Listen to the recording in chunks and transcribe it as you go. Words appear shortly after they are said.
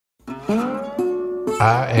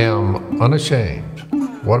I am unashamed.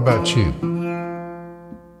 What about you?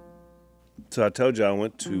 So I told you I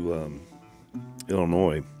went to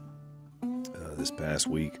Illinois this past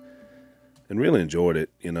week and really enjoyed it.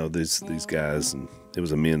 You know, these guys, and it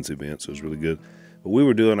was a men's event, so it was really good. But we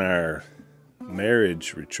were doing our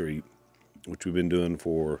marriage retreat, which we've been doing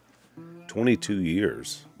for 22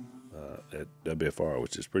 years at WFR,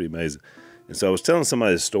 which is pretty amazing. And so I was telling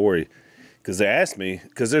somebody this story because they asked me,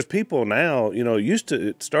 because there's people now, you know,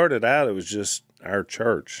 it started out, it was just our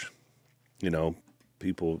church, you know,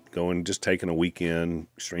 people going, just taking a weekend,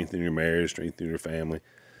 strengthening your marriage, strengthening your family.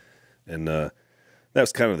 And that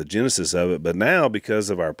was kind of the genesis of it. But now, because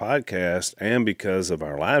of our podcast and because of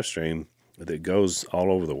our live stream that goes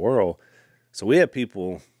all over the world, so we have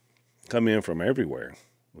people come in from everywhere.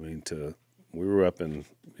 I mean, we were up in,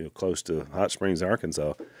 you know, close to Hot Springs,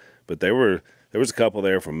 Arkansas, but there was a couple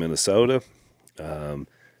there from Minnesota. There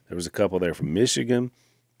was a couple there from Michigan,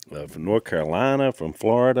 from North Carolina, from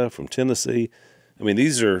Florida, from Tennessee. I mean,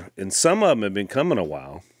 and some of them have been coming a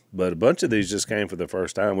while, but a bunch of these just came for the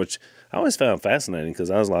first time, which I always found fascinating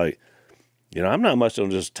because I was like, you know, I'm not much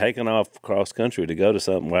on just taking off cross country to go to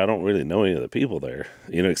something where I don't really know any of the people there,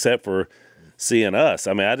 you know, except for seeing us.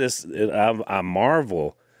 I mean, I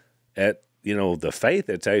marvel at, you know, the faith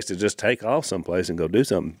it takes to just take off someplace and go do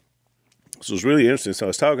something. So it was really interesting. So I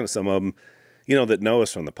was talking to some of them, you know, that know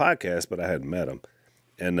us from the podcast, but I hadn't met them.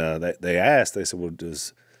 And they said, well,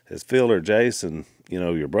 has Phil or Jason, you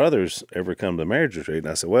know, your brothers ever come to marriage retreat? And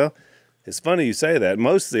I said, well, it's funny you say that.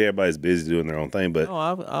 Mostly everybody's busy doing their own thing, but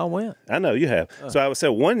I went. I know you have. So I would say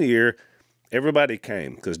one year everybody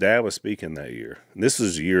came because Dad was speaking that year. And this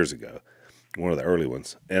was years ago, one of the early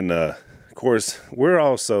ones. And of course, we're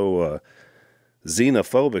also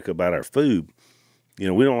xenophobic about our food. You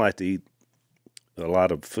know, we don't like to eat a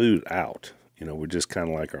lot of food out. You know, we're just kind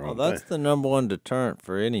of like our own That's thing. the number one deterrent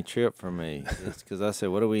for any trip for me. It's because I said,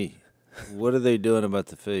 what are they doing about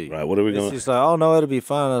the food? Right, what are we going to... She's like, oh, no, it'll be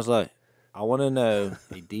fine. I was like, I want to know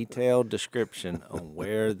a detailed description on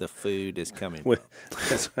where the food is coming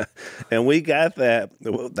from. And we got that.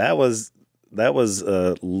 That was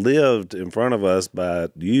lived in front of us by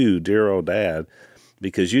you, dear old Dad,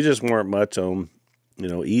 because you just weren't much on, you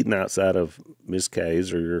know, eating outside of Miss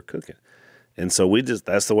K's or your cooking. And so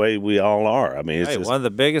that's the way we all are. I mean, it's one of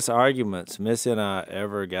the biggest arguments Missy and I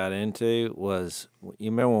ever got into was,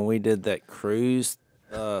 you remember when we did that cruise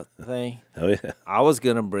thing? Oh, yeah. I was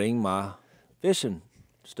going to bring my fishing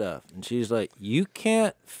stuff. And she's like, you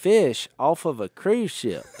can't fish off of a cruise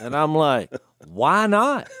ship. And I'm like, why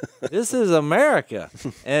not? This is America.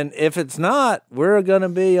 And if it's not, we're going to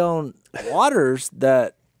be on waters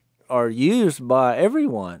that are used by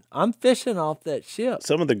everyone. I'm fishing off that ship.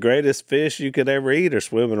 Some of the greatest fish you could ever eat are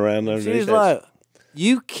swimming around underneath. She's like,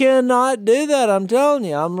 you cannot do that, I'm telling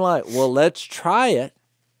you. I'm like, well, let's try it.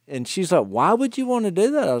 And she's like, why would you want to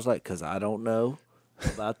do that? I was like, because I don't know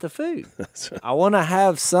about the food. That's right. I want to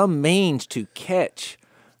have some means to catch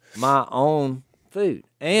my own food.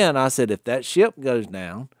 And I said, if that ship goes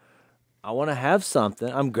down, I want to have something.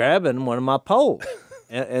 I'm grabbing one of my poles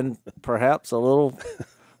and perhaps a little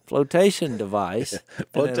flotation device.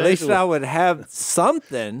 And at least I would have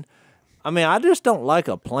something. I mean, I just don't like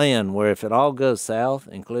a plan where if it all goes south,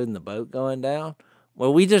 including the boat going down,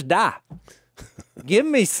 well, we just die. Give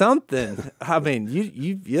me something. I mean,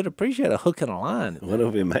 you'd appreciate a hook and a line. When do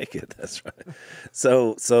we make it? That's right.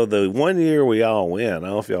 So the one year we all went, I don't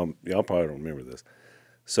know if y'all probably don't remember this.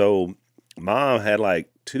 So Mom had like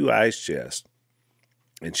 2 ice chests,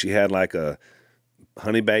 and she had like a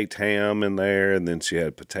honey baked ham in there, and then she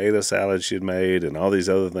had potato salad she'd made, and all these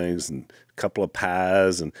other things, and a couple of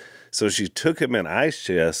pies, and so she took them in ice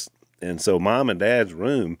chests. And so Mom and Dad's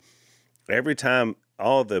room, every time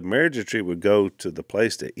all the marriage retreat would go to the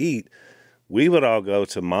place to eat, we would all go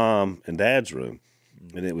to Mom and Dad's room.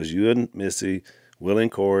 And it was you and Missy, Willie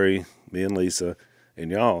and Corey, me and Lisa, and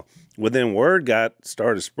y'all. Well, then word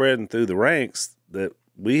started spreading through the ranks that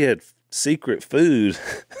we had secret food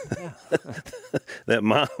that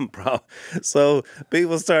Mom brought. So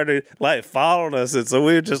people started like following us, and so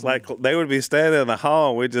we were just like, they would be standing in the hall,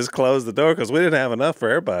 and we'd just close the door because we didn't have enough for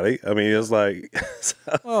everybody. I mean, it was like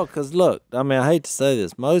well, because look, I mean, I hate to say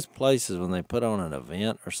this, most places when they put on an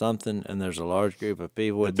event or something and there's a large group of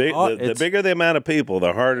people, the bigger the amount of people,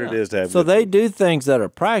 the harder it is to have. So they do things that are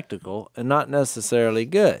practical and not necessarily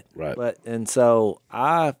good, right? And so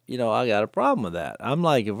I got a problem with that. I'm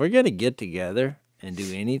like, if we're gonna get together and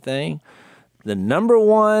do anything, the number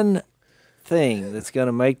one thing that's going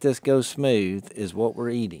to make this go smooth is what we're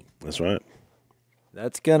eating. That's right.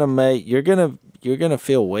 That's gonna make you're gonna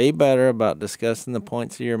feel way better about discussing the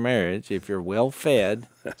points of your marriage if you're well fed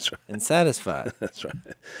That's right. and satisfied. That's right.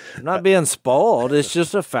 I'm not being spoiled. It's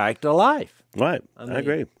just a fact of life. Right. I I mean,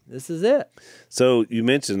 agree. This is it. So you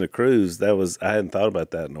mentioned the cruise. I hadn't thought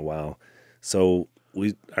about that in a while. So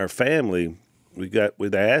our family,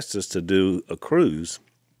 they asked us to do a cruise,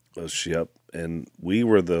 a ship, and we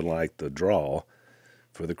were the draw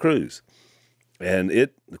for the cruise. And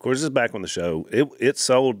of course, this is back on the show. It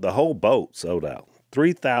sold, the whole boat sold out.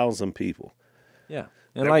 3,000 people. Yeah,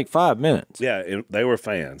 in like 5 minutes. Yeah, and they were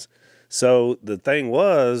fans. So the thing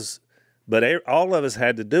was, but all of us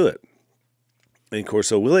had to do it. And of course,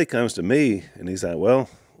 so Willie comes to me and he's like, well,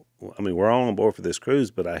 I mean, we're all on board for this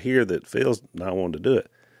cruise, but I hear that Phil's not wanting to do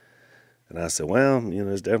it. And I said, well,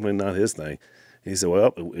 it's definitely not his thing. He said,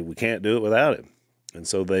 well, we can't do it without him. And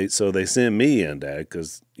so they send me in, Dad,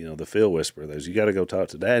 because, the Phil whisperer, you got to go talk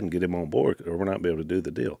to Dad and get him on board or we're not going to be able to do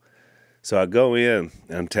the deal. So I go in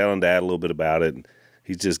and I'm telling Dad a little bit about it. And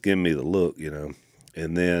he's just giving me the look,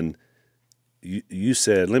 And then you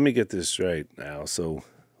said, let me get this straight now. So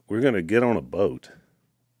we're going to get on a boat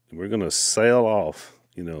and we're going to sail off,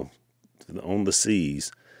 on the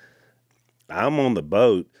seas. I'm on the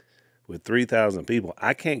boat with 3,000 people.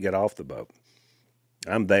 I can't get off the boat.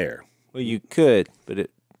 I'm there. Well, you could, but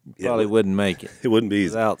it probably wouldn't make it. It wouldn't be easy.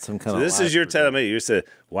 Without some kind of this is you're telling me. You said,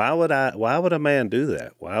 why would a man do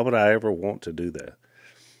that? Why would I ever want to do that?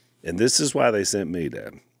 And this is why they sent me,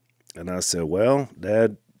 Dad. And I said, well,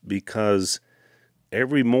 Dad, because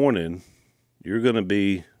every morning you're going to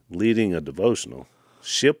be leading a devotional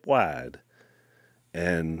ship-wide,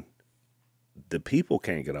 and the people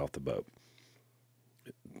can't get off the boat.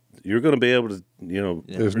 You're going to be able to,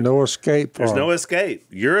 There's no escape. There's no escape.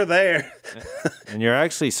 You're there. And you're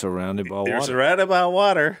actually surrounded by water. You're surrounded by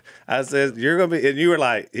water. I said, you're going to be, and you were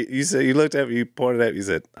like, you said, you looked at me, you pointed at me, you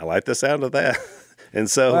said, I like the sound of that. And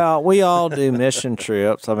so. Well, we all do mission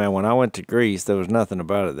trips. I mean, when I went to Greece, there was nothing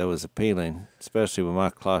about it that was appealing, especially with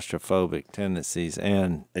my claustrophobic tendencies.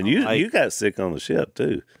 And you got sick on the ship,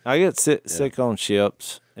 too. I get sick on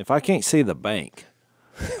ships. If I can't see the bank,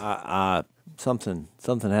 something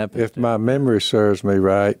happens. If my memory serves me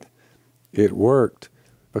right, it worked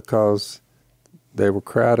because they were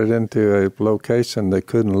crowded into a location they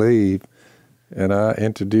couldn't leave, and I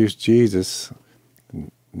introduced Jesus.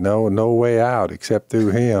 No way out except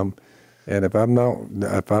through him. And if I'm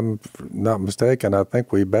not mistaken, I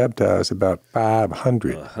think we baptized about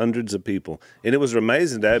 500. Hundreds of people. And it was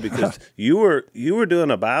amazing, Dad, because you were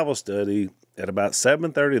doing a Bible study at about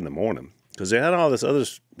 7:30 in the morning because they had all this other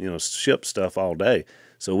ship stuff all day.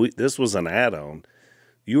 So this was an add-on.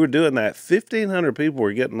 You were doing that. 1,500 people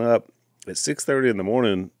were getting up at 6:30 in the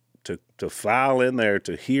morning to file in there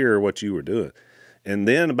to hear what you were doing. And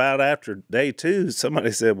then about after day 2,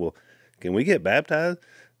 somebody said, well, can we get baptized?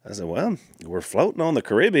 I said, well, we're floating on the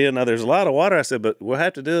Caribbean. Now, there's a lot of water. I said, but we'll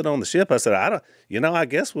have to do it on the ship. I said, I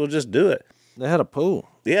guess we'll just do it. They had a pool.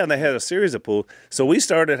 Yeah, and they had a series of pools. So we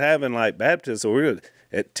started having baptisms. So we were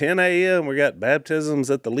at 10 a.m., we got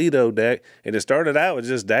baptisms at the Lido deck. And it started out with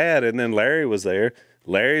just Dad, and then Larry was there.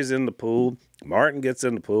 Larry's in the pool. Martin gets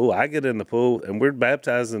in the pool. I get in the pool, and we're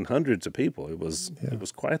baptizing hundreds of people. It was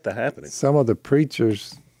quite the happening. Some of the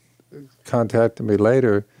preachers contacted me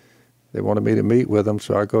later. They wanted me to meet with them,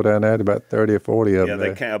 so I go down there to about 30 or 40 of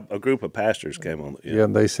them. Yeah, a group of pastors came on. Yeah,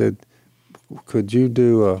 and they said, could you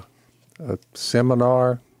do a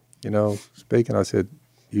seminar, speaking? I said,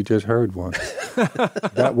 you just heard one.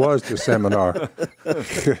 That was the seminar.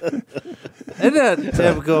 Isn't that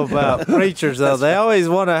typical about preachers, though? They always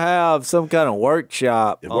want to have some kind of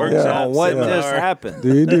workshop on what just happened.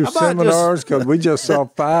 Do you do seminars? Because we just saw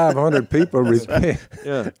 500 people repent.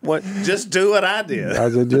 Yeah. Just do what I did. I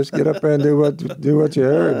said, just get up there and do what you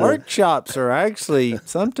heard. Workshops are actually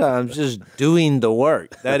sometimes just doing the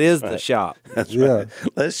work. That is the shop. That's right.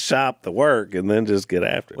 Let's shop the work and then just get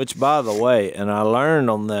after it. Which, by the way, and I learned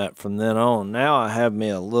on that from then on. Now I have me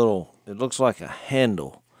a little, it looks like a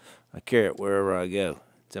handle. I carry it wherever I go.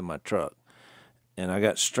 It's in my truck. And I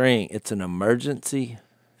got string. It's an emergency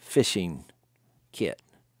fishing kit.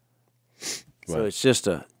 So it's just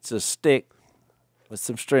a stick with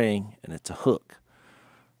some string, and it's a hook.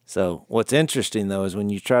 So what's interesting, though, is when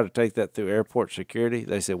you try to take that through airport security,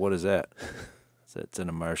 they say, what is that? So it's an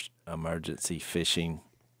emergency fishing.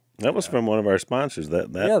 That was from one of our sponsors.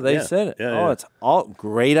 They said it. Yeah, it's all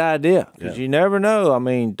great idea because you never know. I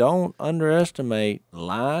mean, don't underestimate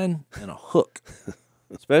line and a hook,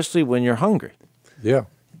 especially when you're hungry. Yeah.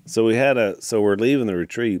 So we're leaving the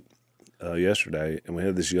retreat yesterday, and we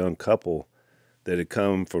had this young couple that had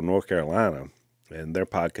come from North Carolina, and they're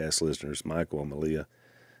podcast listeners, Michael and Malia.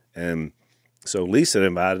 And so Lisa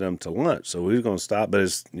invited them to lunch. So we were going to stop, but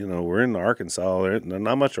it's, we're in Arkansas. There's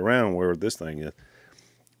not much around where this thing is.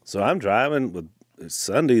 So I'm driving. It's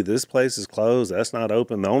Sunday. This place is closed. That's not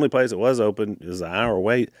open. The only place that was open is an hour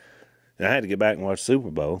wait. And I had to get back and watch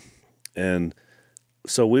Super Bowl. And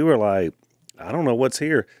so we were like, I don't know what's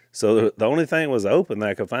here. So the only thing that was open that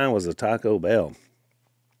I could find was a Taco Bell.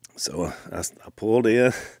 So I pulled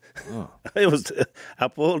in. Oh. I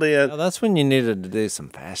pulled in. Well, that's when you needed to do some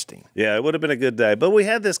fasting. Yeah, it would have been a good day. But we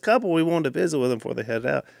had this couple. We wanted to visit with them before they headed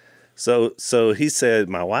out. So he said,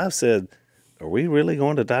 my wife said, are we really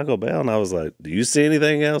going to Taco Bell? And I was like, do you see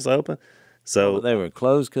anything else open? So they were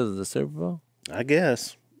closed because of the Super Bowl? I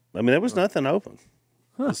guess. I mean, there was nothing open.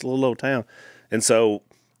 It's a little old town. And so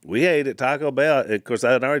we ate at Taco Bell. Of course,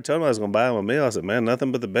 I had already told them I was going to buy them a meal. I said, man,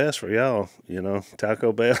 nothing but the best for y'all,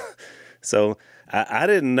 Taco Bell. So I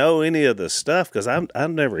didn't know any of the stuff because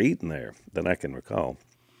I've never eaten there that I can recall.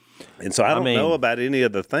 And so I don't know about any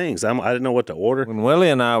of the things. I didn't know what to order. When Willie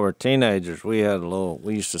and I were teenagers, we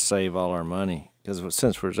used to save all our money because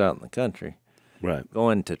since we're out in the country, right,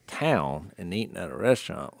 going to town and eating at a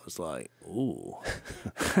restaurant was like, ooh.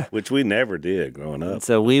 Which we never did growing up. And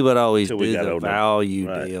so we would always do the older. value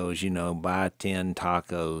Right. deals, buy 10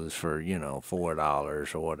 tacos for,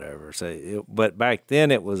 $4 or whatever. But back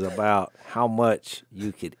then it was about how much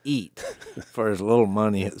you could eat for as little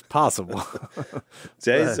money as possible.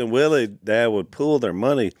 Jason and Willie, Dad would pool their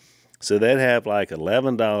money, so they'd have like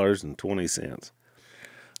 $11.20.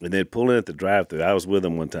 And they'd pull in at the drive-thru. I was with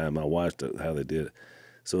them one time. I watched how they did it.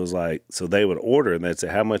 So it was like, so they would order, and they'd say,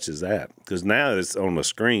 how much is that? Because now it's on the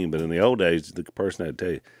screen, but in the old days, the person had to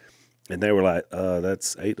tell you. And they were like,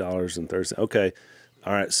 that's $8.30. Okay.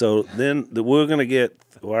 All right. So then we're going to get,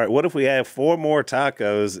 all right, what if we have 4 more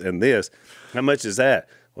tacos and this? How much is that?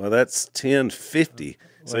 Well, that's $10.50.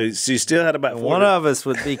 So you still had about 4. One of us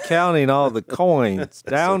would be counting all the coins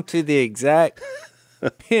down to the exact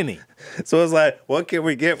penny. So it's like, what can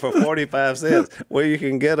we get for 45 cents? Well, you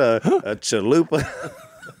can get a chalupa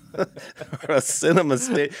or a cinnamon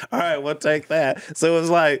stick. All right, we'll take that. So it was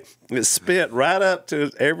like, it spent right up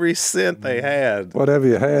to every cent they had. Whatever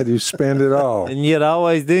you had, you spend it all. And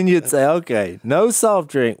you'd say, okay, no soft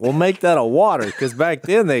drink. We'll make that a water, because back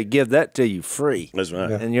then they'd give that to you free. That's right.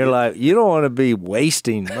 Yeah. And you're like, you don't want to be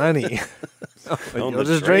wasting money. You'll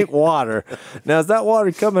just drink water. Now, is that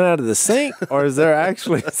water coming out of the sink, or is there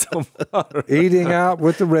actually some water? Eating out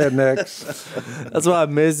with the rednecks. That's why I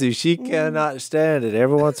miss you. She cannot stand it.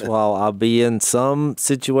 Every once in a while, I'll be in some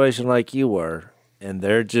situation like you were, and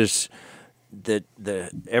they're just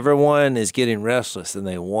everyone is getting restless, and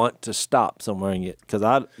they want to stop somewhere and get, because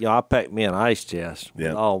I packed me an ice chest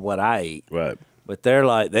with all what I eat. Right. But they're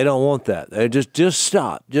like, they don't want that. They just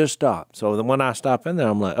stop. So then when I stop in there,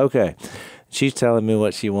 I'm like, okay. She's telling me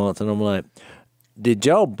what she wants, and I'm like, did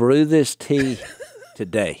y'all brew this tea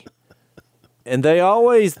today? And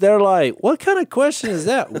they're like, what kind of question is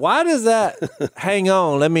that? Why does that? Hang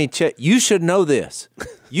on, let me check. You should know this.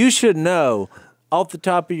 You should know off the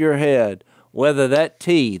top of your head whether that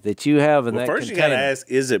tea that you have in that container. First you got to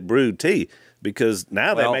ask, is it brewed tea? Because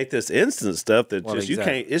now they make this instant stuff that you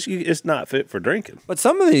can't. It's not fit for drinking. But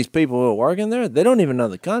some of these people who are working there, they don't even know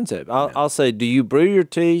the concept. I'll say, do you brew your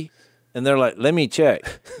tea? And they're like, let me check.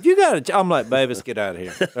 If you got to, I'm like, babe, let's get out of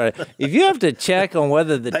here. Right. If you have to check on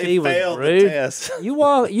whether the tea was brewed,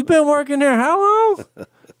 you've been working there how long?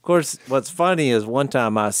 Of course, what's funny is one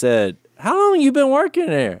time I said, how long you been working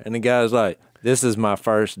there? And the guy was like, this is my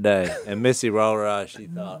first day. And Missy rolled her eyes. She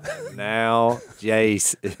thought, now,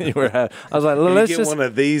 Jace. I was like, let's get one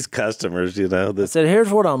of these customers, I said, here's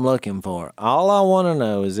what I'm looking for. All I want to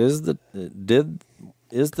know is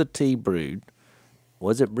the tea brewed?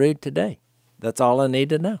 Was it brewed today? That's all I need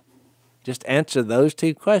to know. Just answer those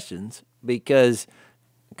 2 questions, because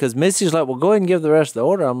Missy's like, well, go ahead and give the rest of the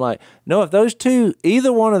order. I'm like, no, if those 2,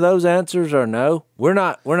 either one of those answers are no, we're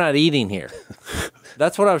not eating here.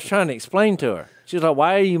 That's what I was trying to explain to her. She's like,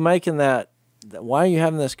 why are you making that? Why are you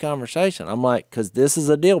having this conversation? I'm like, because this is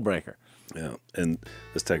a deal breaker. Yeah, and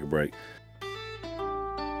let's take a break.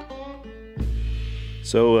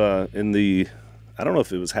 So I don't know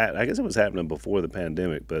if it was I guess it was happening before the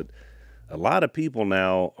pandemic, but a lot of people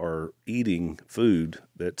now are eating food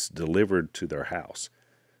that's delivered to their house.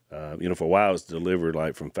 For a while it's delivered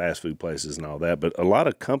like from fast food places and all that, but a lot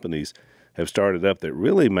of companies have started up that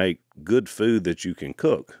really make good food that you can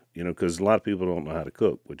cook, because a lot of people don't know how to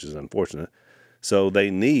cook, which is unfortunate. So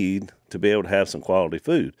they need to be able to have some quality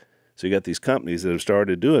food. So you got these companies that have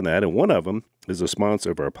started doing that, and one of them is a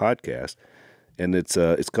sponsor of our podcast. And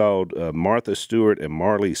it's called Martha Stewart and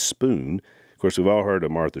Marley Spoon. Of course, we've all heard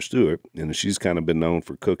of Martha Stewart, and she's kind of been known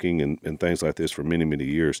for cooking and things like this for many, many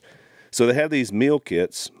years. So they have these meal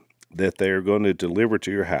kits that they're going to deliver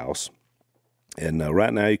to your house. And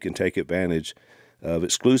right now you can take advantage of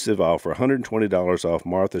exclusive offer, $120 off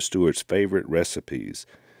Martha Stewart's favorite recipes.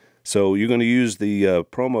 So you're going to use the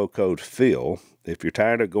promo code PHIL. If you're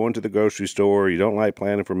tired of going to the grocery store, you don't like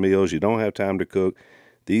planning for meals, you don't have time to cook,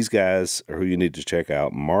 these guys are who you need to check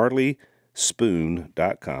out.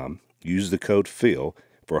 MarleySpoon.com. Use the code PHIL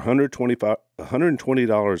for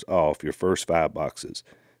 $120 off your first 5 boxes.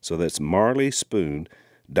 So that's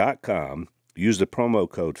MarleySpoon.com. Use the promo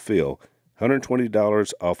code PHIL.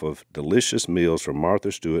 $120 off of delicious meals from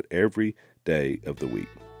Martha Stewart every day of the week.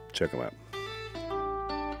 Check them out.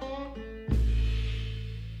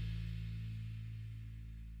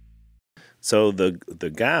 So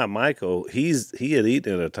the guy, Michael, he had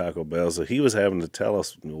eaten at a Taco Bell, so he was having to tell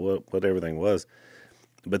us what everything was.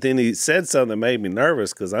 But then he said something that made me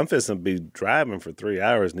nervous because I'm fixing to be driving for 3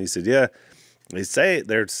 hours. And he said, yeah,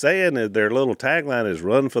 they're saying that their little tagline is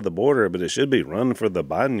run for the border, but it should be run for the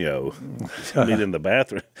baño. I mean, in the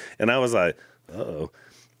bathroom. And I was like, uh-oh.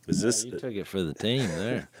 Is this? You took it for the team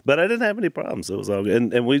there. But I didn't have any problems. So it was all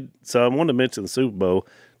good. So I wanted to mention the Super Bowl.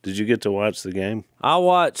 Did you get to watch the game? I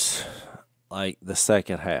watched like the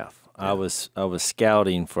second half. Yeah. I was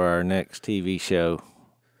scouting for our next TV show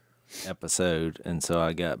episode, and so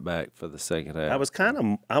I got back for the second half.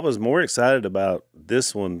 I was more excited about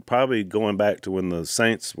this one, probably going back to when the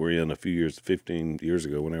Saints were in 15 years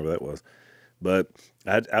ago, whenever that was. But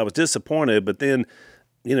I was disappointed. But then,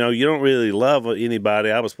 you don't really love anybody.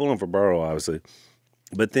 I was pulling for Burrow, obviously.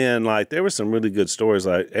 But then, like, there were some really good stories.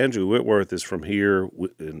 Like, Andrew Whitworth is from here,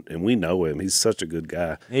 and we know him. He's such a good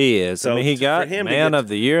guy. He is. So I mean, he got Man of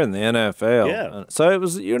the Year in the NFL. Yeah. So it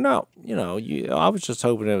was, I was just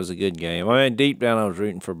hoping it was a good game. I mean, deep down, I was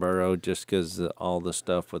rooting for Burrow just because all the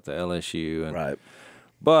stuff with the LSU. Right.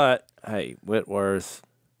 But, hey, Whitworth,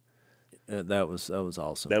 that was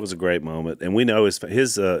awesome. That was a great moment. And we know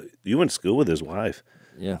you went to school with his wife.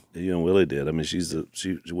 Yeah, you and Willie did. I mean, she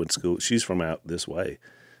went to school. She's from out this way,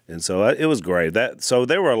 and so it was great. So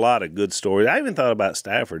there were a lot of good stories. I even thought about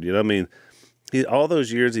Stafford. I mean, all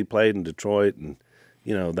those years he played in Detroit, and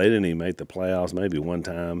they didn't even make the playoffs maybe one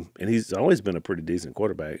time, and he's always been a pretty decent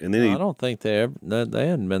quarterback. And then I don't think they hadn't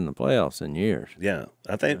been in the playoffs in years. Yeah,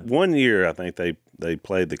 I think 1 year I think they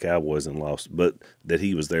played the Cowboys and lost, but that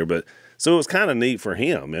he was there. But so it was kind of neat for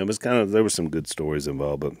him. It was there were some good stories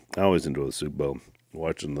involved. But I always enjoy the Super Bowl.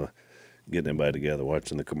 Getting everybody together,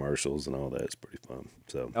 watching the commercials and all that is pretty fun.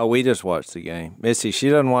 So, we just watched the game. Missy, she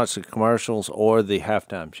doesn't watch the commercials or the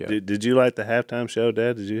halftime show. Did you like the halftime show,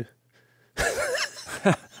 Dad? Did you?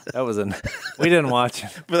 We didn't watch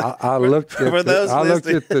it. I looked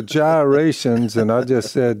at the gyrations and I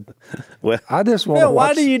just said, well, I just want to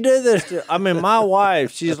watch. Why do you do this? I mean, my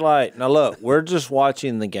wife, she's like, now look, we're just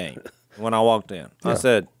watching the game. When I walked in, I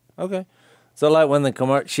said, okay. So, like, when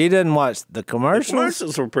she didn't watch the commercials. The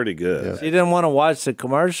commercials were pretty good. Yeah. She didn't want to watch the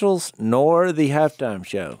commercials nor the halftime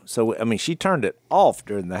show. So, I mean, she turned it off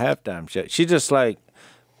during the halftime show. She just,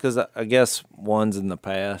 because I guess ones in the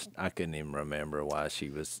past, I couldn't even remember why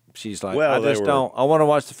she's like, I want to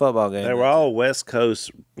watch the football game. They were all West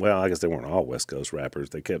Coast. Well, I guess they weren't all West Coast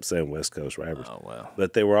rappers. They kept saying West Coast rappers. Oh, well.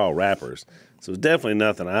 But they were all rappers. So, it's definitely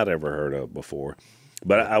nothing I'd ever heard of before.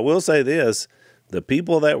 But I will say this. The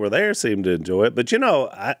people that were there seemed to enjoy it, but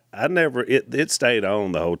I never. It stayed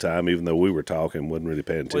on the whole time, even though we were talking, wasn't really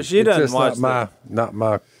paying attention. Well, she doesn't watch not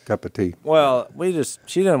my cup of tea. Well,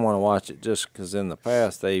 she didn't want to watch it just because in the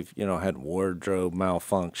past they've had wardrobe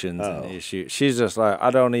malfunctions and issues. She's just like,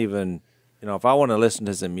 I don't even. If I want to listen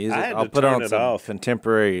to some music, I'll put on some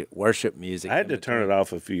contemporary worship music. I had to turn it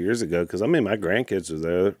off a few years ago because my grandkids were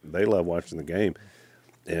there. They love watching the game,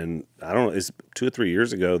 and I don't know. It's 2 or 3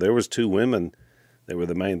 years ago. There was 2 women. They were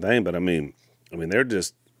the main thing, but I mean, they're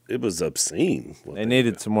just, it was obscene. They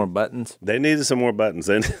needed some more buttons. They needed some more buttons.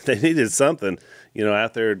 They needed something,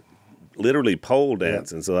 out there literally pole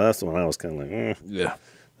dancing. Yeah. So that's when I was kind of like, yeah.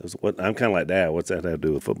 I'm kind of like, Dad, what's that have to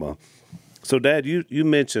do with football? So, Dad, you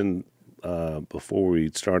mentioned before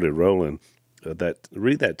we started rolling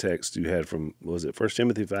read that text you had from, was it 1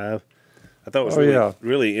 Timothy 5? I thought it was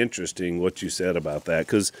really interesting what you said about that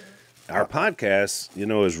because our podcast,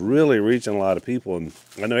 is really reaching a lot of people. And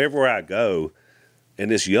I know everywhere I go,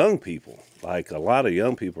 and it's young people, like a lot of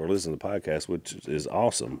young people are listening to podcasts, which is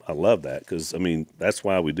awesome. I love that because, that's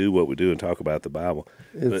why we do what we do and talk about the Bible.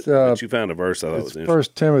 But you found a verse I thought was interesting. 1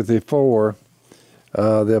 Timothy 4,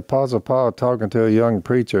 the Apostle Paul talking to a young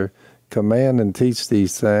preacher, command and teach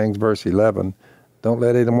these things, verse 11. Don't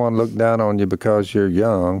let anyone look down on you because you're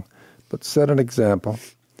young, but set an example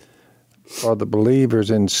for the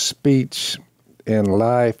believers in speech, in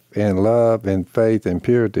life, in love, in faith, in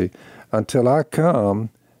purity, until I come,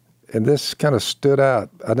 and this kind of stood out.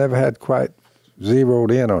 I never had quite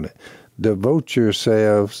zeroed in on it. Devote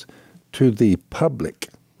yourselves to the public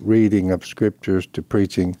reading of scriptures, to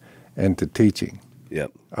preaching, and to teaching.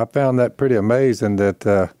 Yep. I found that pretty amazing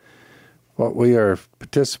that what we are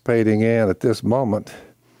participating in at this moment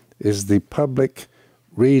is the public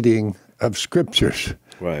reading of scriptures.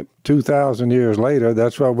 Right. 2,000 years later,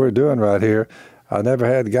 that's what we're doing right here. I never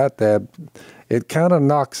had got that. It kind of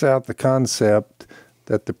knocks out the concept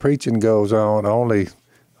that the preaching goes on only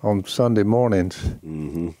on Sunday mornings.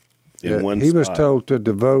 Mm-hmm. He was told to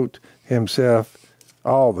devote himself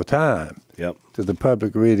all the time to the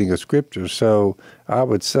public reading of Scripture. So I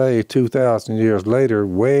would say 2,000 years later,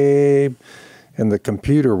 way in the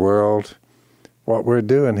computer world, what we're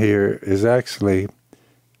doing here is actually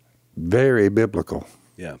very biblical.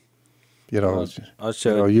 Yeah.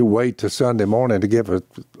 You wait till Sunday morning to give a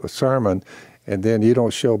sermon, and then you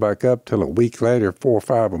don't show back up till a week later, 4 or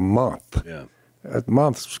 5 a month. Yeah. A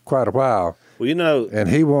month's quite a while. Well, and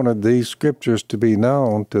he wanted these scriptures to be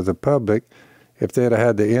known to the public. If they'd have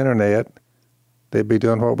had the internet, they'd be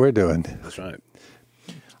doing what we're doing. That's right.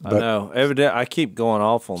 But I know. Every day I keep going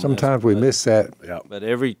off on sometimes we miss that. Yeah. But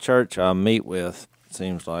every church I meet with, it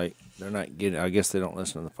seems like they're not getting, I guess they don't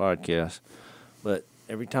listen to the podcast, but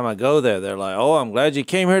every time I go there, they're like, "Oh, I'm glad you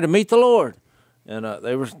came here to meet the Lord," and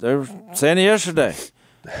they were saying it yesterday.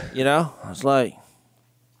 I was like,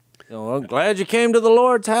 I'm glad you came to the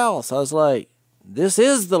Lord's house. I was like, this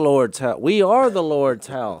is the Lord's house. We are the Lord's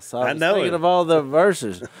house. I was thinking of all the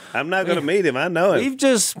verses. I'm not going to meet him. I know him. We've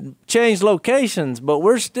just changed locations, but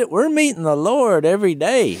we're meeting the Lord every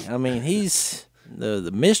day. I mean, He's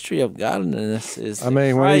the mystery of godliness is.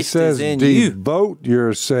 When Christ he says devote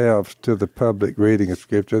yourselves to the public reading of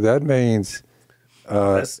Scripture, that means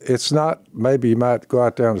it's not. Maybe you might go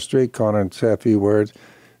out there on the street corner and say a few words.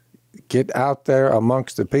 Get out there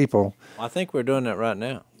amongst the people. I think we're doing that right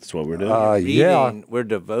now. That's what we're doing. We're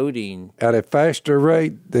devoting at a faster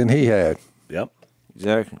rate than he had. Yep.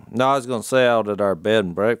 Exactly. No, I was going to say out at our bed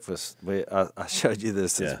and breakfast, I showed you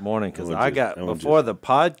this morning because I got before the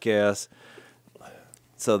podcast.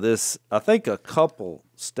 So I think a couple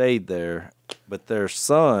stayed there, but their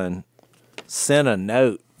son sent a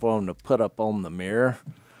note for them to put up on the mirror,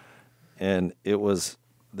 and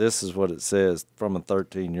this is what it says from a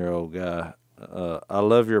 13-year-old guy. I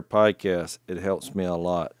love your podcast. It helps me a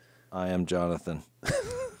lot. I am Jonathan.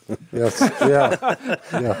 Yes, yeah.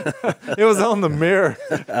 It was on the mirror.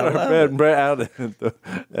 I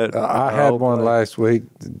had one last week,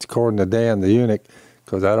 according to Dan the eunuch,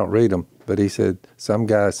 because I don't read them, but he said, some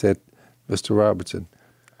guy said, Mr. Robertson,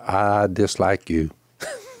 I dislike you.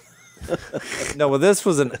 No, well, this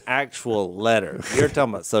was an actual letter. You're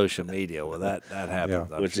talking about social media. Well, that happens.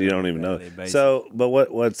 Yeah. Which you don't even know. So, but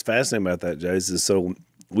what's fascinating about that, Jase, is so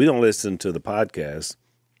we don't listen to the podcast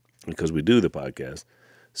because we do the podcast.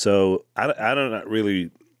 So I don't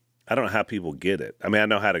know how people get it. I mean, I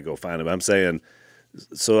know how to go find it. But I'm saying,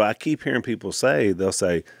 so I keep hearing people they'll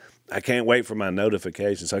say, I can't wait for my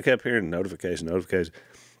notification. So I kept hearing notification.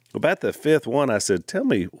 About the 5th one, I said, tell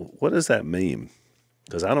me, what does that mean?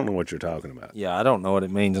 Because I don't know what you're talking about. Yeah, I don't know what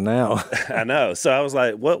it means now. I know. So I was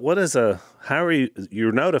like, what is how are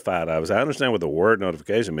you're notified? I understand what the word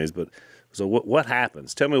notification means, but so what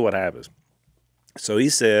happens? Tell me what happens. So he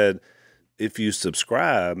said, if you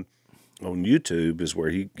subscribe on YouTube is where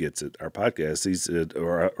he gets it, our podcast, he said,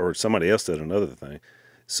 or somebody else said another thing.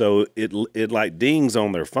 So it like dings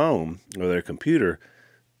on their phone or their computer,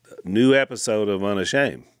 new episode of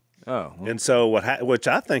Unashamed. Oh. And so which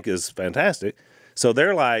I think is fantastic. So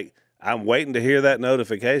they're like, I'm waiting to hear that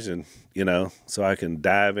notification, so I can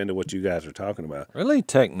dive into what you guys are talking about. Really,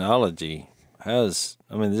 technology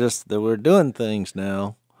just that we're doing things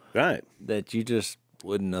now, right, that you just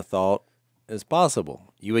wouldn't have thought is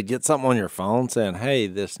possible. You would get something on your phone saying, hey,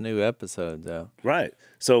 this new episode's out. Right.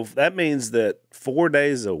 So that means that 4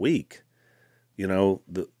 days a week, all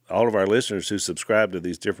of our listeners who subscribe to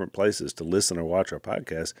these different places to listen or watch our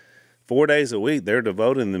podcast, 4 days a week, they're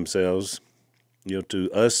devoting themselves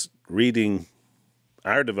to us reading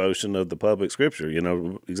our devotion of the public scripture,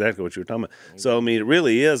 exactly what you were talking about. So, it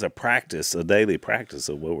really is a daily practice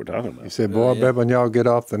of what we're talking about. You said, boy, I bet when y'all get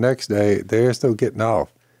off the next day, they're still getting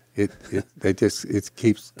off. It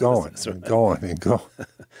keeps going and going and going.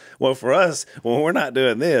 Well, for us, when we're not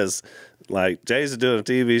doing this, like Jay's is doing a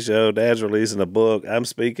TV show, Dad's releasing a book, I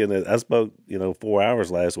spoke, 4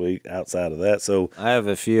 hours last week outside of that. So I have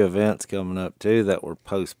a few events coming up too that were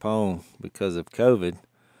postponed because of COVID.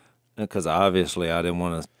 because obviously I didn't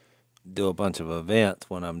want to do a bunch of events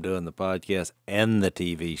when I'm doing the podcast and the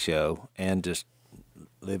TV show and just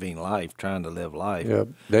living life, trying to live life. Yeah.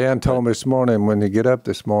 Dan told me this morning when you get up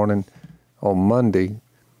this morning on Monday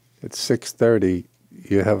at 6:30,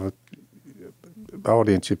 you have an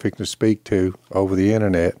audience you're picking to speak to over the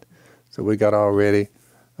internet. So we got all ready.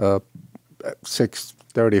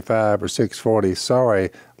 6:35 or 6:40. Sorry,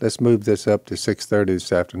 let's move this up to 6:30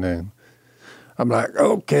 this afternoon. I'm like,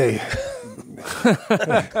 okay. Could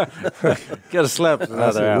have slept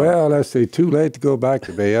another hour. Well, let's see. Too late to go back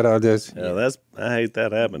to bed. I'll just. Yeah, I hate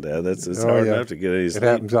that happening, Dad. It's hard enough to get any sleep. It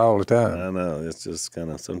happens all the time. I know. It's just kind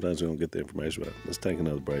of sometimes we don't get the information about it. Let's take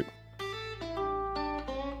another break.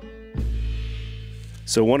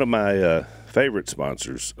 So one of my favorite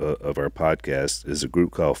sponsors of our podcast is a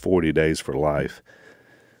group called 40 Days for Life.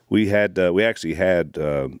 We actually had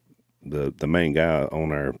the main guy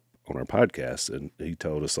on our podcast, and he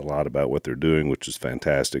told us a lot about what they're doing, which is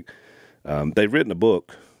fantastic. They've written a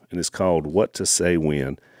book, and it's called What to Say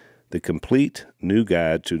When: The Complete New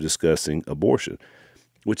Guide to Discussing Abortion,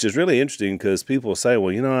 which is really interesting because people say,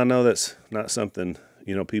 well, I know that's not something,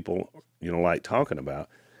 people, like talking about,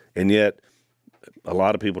 and yet a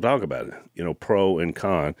lot of people talk about it, pro and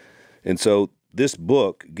con. And so this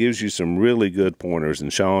book gives you some really good pointers,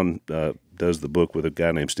 and Sean does the book with a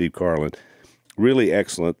guy named Steve Carlin. Really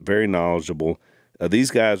excellent, very knowledgeable. These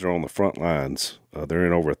guys are on the front lines. They're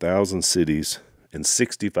in over 1,000 cities in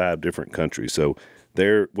 65 different countries. So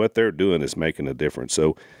what they're doing is making a difference.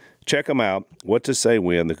 So check them out. What to Say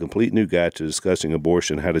When: The Complete New Guide to Discussing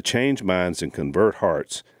Abortion, How to Change Minds and Convert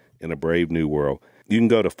Hearts in a Brave New World. You can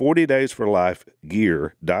go to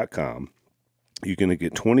 40daysforlifegear.com. You're going to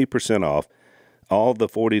get 20% off all the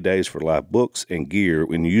 40 Days for Life books and gear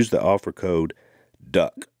when you use the offer code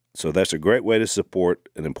DUCK. So that's a great way to support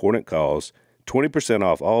an important cause. 20%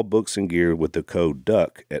 off all books and gear with the code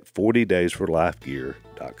DUCK at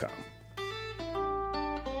 40daysforlifegear.com.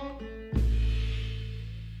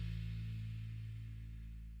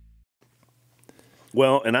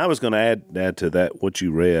 Well, and I was going to add to that what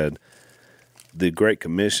you read, the Great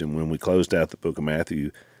Commission, when we closed out the book of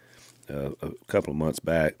Matthew a couple of months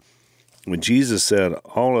back, when Jesus said,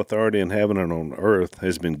 all authority in heaven and on earth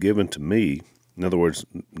has been given to me. In other words,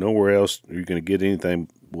 nowhere else are you going to get anything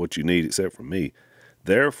what you need except from me.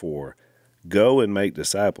 Therefore, go and make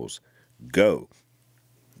disciples. Go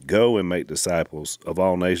and make disciples of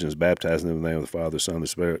all nations, baptizing them in the name of the Father, Son, and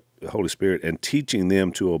the Holy Spirit, and teaching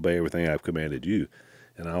them to obey everything I've commanded you,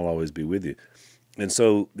 and I'll always be with you. And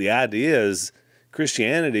so the idea is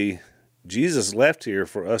Christianity, Jesus left here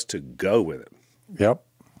for us to go with it. Yep.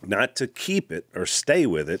 Not to keep it or stay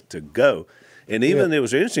with it, to go. And even it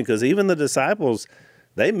was interesting because even the disciples,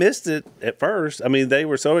 they missed it at first. I mean, they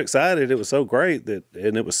were so excited. It was so great and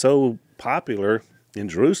it was so popular in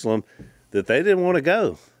Jerusalem that they didn't want to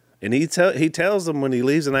go. And he tells them when he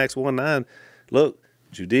leaves in Acts 1:9, look,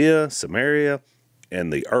 Judea, Samaria,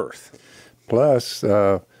 and the earth. Plus,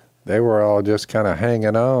 they were all just kind of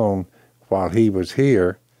hanging on while he was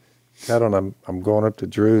here. Telling them, I'm going up to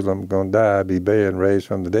Jerusalem, I'm going to die, be buried, and raised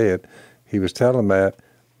from the dead. He was telling them that.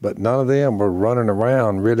 But none of them were running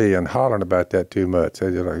around really and hollering about that too much. They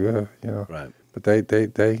were like, Right. But they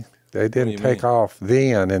didn't take off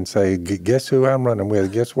then and say, guess who I'm running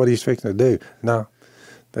with? Guess what he's fixing to do? No,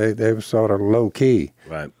 they were sort of low key.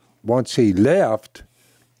 Right. Once he left,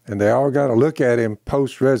 and they all got to look at him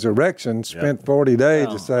post-resurrection, spent 40 days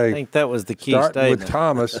to say, I think that was the key starting statement. with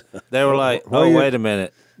Thomas. They were like, wait a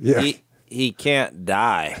minute. Yeah. He can't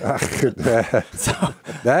die.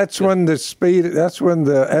 That's when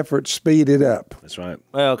the effort speeded up. That's right.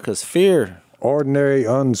 Well, because fear. Ordinary,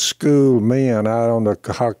 unschooled men out on the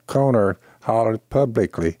corner hollered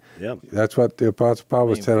publicly. Yep. That's what the Apostle Paul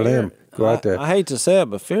was telling him. Go out there. I hate to say it,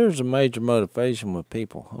 but fear is a major motivation with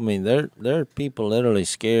people. I mean, there are people literally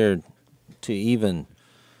scared to even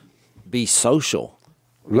be social.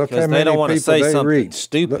 Look how they many don't want to people say they something reached.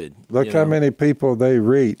 stupid. Look how many people they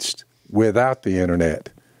reached without the internet.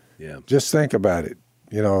 Yeah. Just think about it.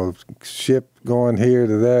 Ship going here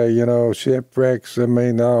to there, shipwrecks,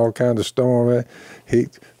 all kinds of storm.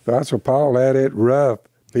 Apostle Paul had it rough.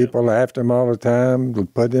 People laughed him all the time,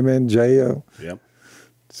 put him in jail. Yep.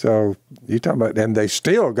 So you talking about, and they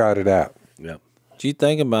still got it out. Yep. Do you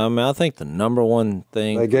think about it? I mean, I think the number one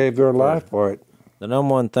thing. They gave their life for it. The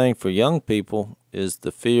number one thing for young people is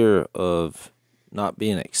the fear of not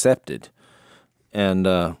being accepted. And,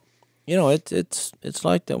 it's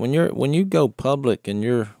like that when you go public and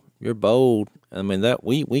you're bold. I mean, that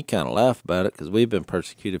we kind of laugh about it because we've been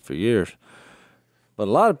persecuted for years. But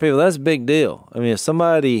a lot of people, that's a big deal. I mean, if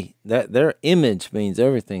somebody, that their image means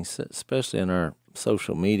everything, especially in our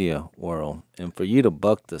social media world. And for you to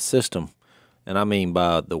buck the system, and I mean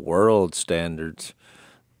by the world standards,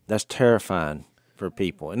 that's terrifying for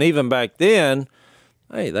people. And even back then,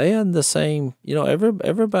 hey, they had the same,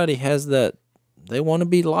 everybody has that. They want to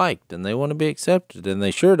be liked and they want to be accepted, and they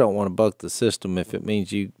sure don't want to buck the system if it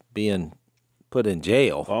means you being put in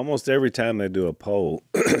jail. Almost every time they do a poll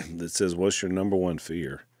that says, what's your number one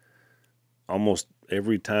fear? Almost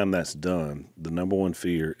every time that's done, the number one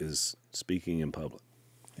fear is speaking in public.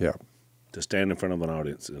 Yeah. To stand in front of an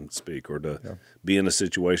audience and speak, or to be in a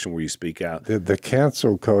situation where you speak out. The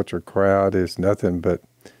cancel culture crowd is nothing but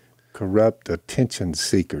corrupt attention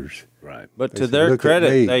seekers. Right. But They to say, their "Look at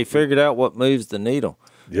credit, me." they figured out what moves the needle.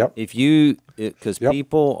 Yep. Because Yep.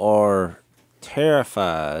 people are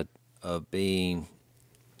terrified of being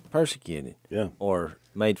persecuted, or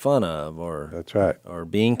made fun of, or That's right. or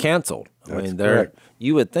being canceled. That's correct.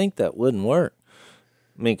 You would think that wouldn't work.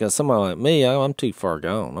 I mean, because somebody like me, I'm too far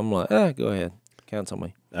gone. I'm like, go ahead, cancel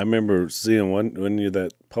me. I remember seeing when you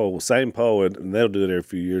that poll, same poll, and they'll do it every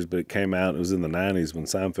few years, but it came out, it was in the 90s when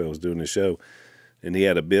Seinfeld was doing his show, and he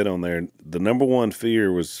had a bit on there. The number one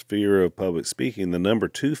fear was fear of public speaking. The number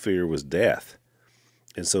two fear was death.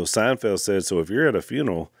 And so Seinfeld said, so if you're at a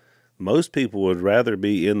funeral, most people would rather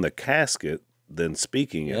be in the casket than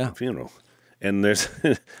speaking at the funeral. And there's...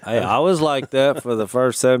 Hey, I was like that for the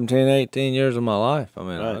first 17, 18 years of my life. I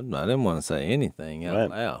mean, I didn't want to say anything out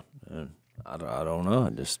loud. And I don't know. I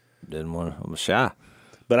just didn't want to. I was shy.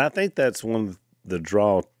 But I think that's one of the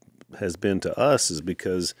draw has been to us, is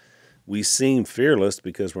because we seem fearless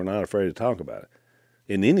because we're not afraid to talk about it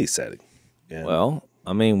in any setting. And well,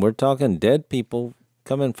 I mean, we're talking dead people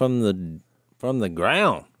coming from the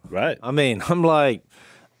ground. right. I mean, I'm like,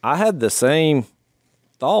 I had the same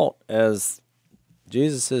thought as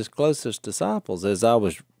Jesus' closest disciples as I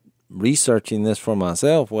was researching this for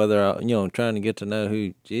myself, whether I, trying to get to know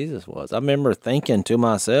who Jesus was. I remember thinking to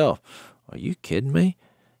myself, are you kidding me?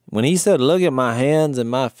 When he said, look at my hands and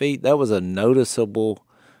my feet, that was a noticeable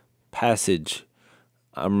passage.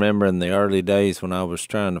 I remember in the early days when I was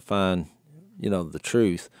trying to find, the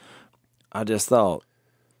truth, I just thought,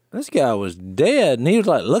 this guy was dead. And he was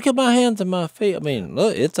like, look at my hands and my feet. I mean,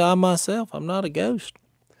 look, it's I myself. I'm not a ghost.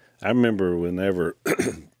 I remember whenever,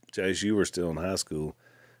 Jase, you were still in high school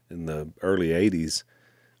in the early 80s,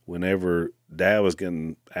 whenever Dad was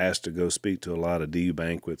getting asked to go speak to a lot of DU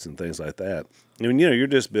banquets and things like that. I mean, you're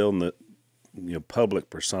just building the public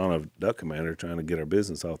persona of Duck Commander, trying to get our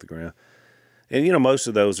business off the ground. And, most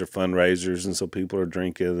of those are fundraisers, and so people are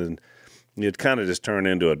drinking, and it kind of just turned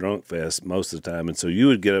into a drunk fest most of the time. And so you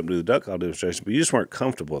would get up and do the duck call demonstration, but you just weren't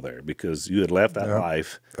comfortable there because you had left that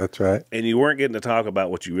life. That's right. And you weren't getting to talk about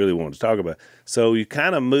what you really wanted to talk about. So you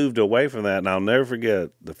kind of moved away from that. And I'll never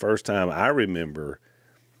forget the first time I remember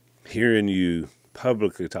hearing you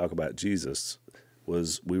publicly talk about Jesus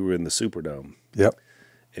was we were in the Superdome. Yep.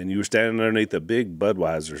 And you were standing underneath a big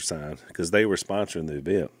Budweiser sign because they were sponsoring the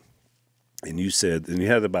event. And you said, and you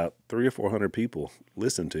had about 300 or 400 people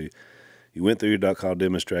listen to you. You went through your duck call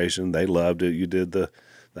demonstration. They loved it. You did the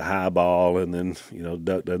highball, and then,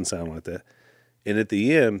 duck doesn't sound like that. And at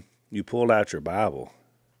the end, you pulled out your Bible,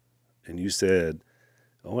 and you said,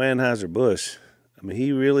 oh, Anheuser-Busch, I mean,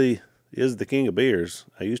 he really is the king of beers.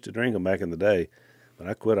 I used to drink them back in the day, but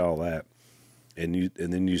I quit all that. And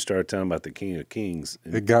then you started telling about the King of Kings.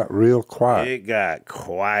 It got real quiet. It got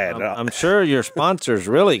quiet. I'm sure your sponsors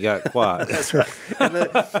really got quiet. That's right. And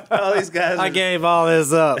all these guys. I gave all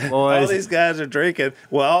this up, boys. All these guys are drinking.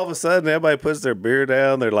 Well, all of a sudden, everybody puts their beer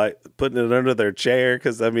down. They're like putting it under their chair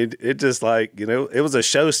because, I mean, it just like, it was a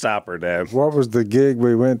showstopper, Dan. What was the gig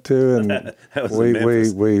we went to? And That was in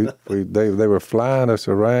Memphis. they were flying us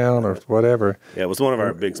around or whatever. Yeah, it was one of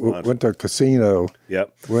our big sponsors. Went to a casino.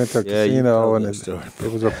 Yep. Went to a Yeah, you casino, told and that it story.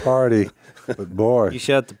 was a party. But boy, You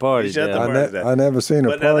shut the party You shut the down. party. I never seen a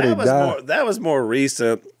But now party die. that was more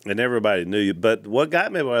recent, and everybody knew you. But what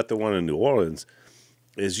got me about the one in New Orleans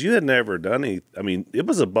is you had never done any. I mean, it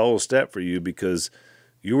was a bold step for you because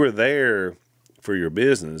you were there for your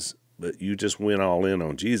business, but you just went all in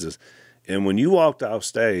on Jesus. And when you walked off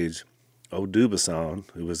stage, old Dubuisson,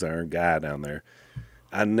 who was our guy down there,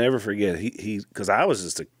 I never forget. He because I was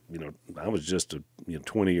just a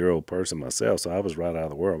 20-year-old person myself, so I was right out of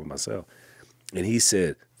the world with myself. And he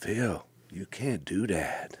said, Phil, you can't do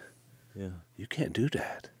that. Yeah. You can't do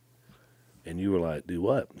that. And you were like, do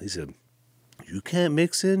what? He said, you can't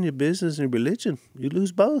mix in your business and religion. You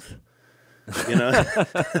lose both.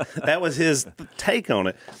 That was his take on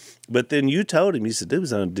it. But then you told him, you said,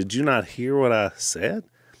 Dubuisson, did you not hear what I said?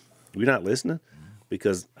 Were you not listening?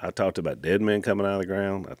 because I talked about dead men coming out of the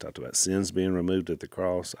ground. I talked about sins being removed at the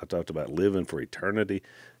cross. I talked about living for eternity.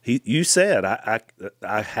 You said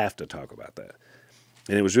I have to talk about that.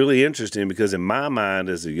 And it was really interesting because in my mind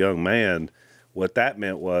as a young man, what that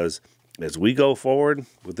meant was as we go forward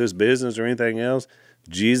with this business or anything else,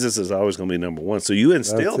 Jesus is always going to be number one. So you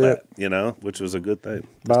instill that, which was a good thing.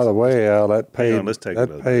 By the way, Al, that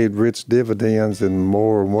paid rich dividends in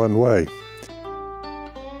more than one way.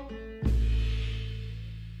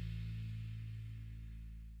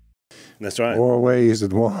 That's right. More ways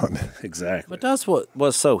than one. Exactly. But that's what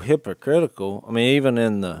was so hypocritical. I mean, even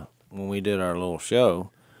when we did our little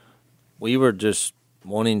show, we were just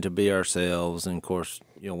wanting to be ourselves, and of course,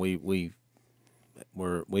 we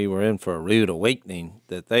were in for a rude awakening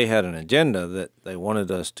that they had an agenda that they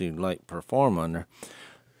wanted us to like perform under.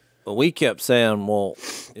 But we kept saying, well,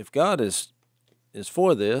 if God is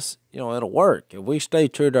for this, it'll work. If we stay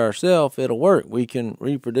true to ourselves, it'll work. We can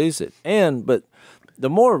reproduce it. But the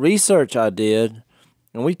more research I did,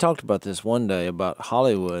 and we talked about this one day about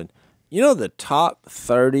Hollywood, the top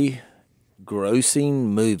 30 grossing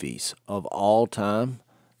movies of all time,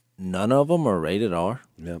 none of them are rated R.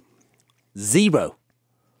 Yep. 0.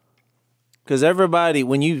 Because everybody,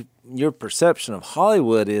 your perception of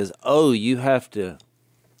Hollywood is, you have to,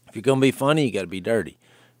 if you're going to be funny, you got to be dirty.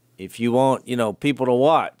 If you want, people to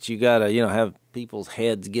watch, you got to, have people's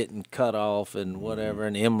heads getting cut off and whatever,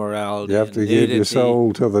 and immorality. You have to give your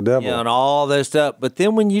soul to the devil. And all this stuff. But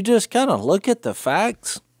then when you just kind of look at the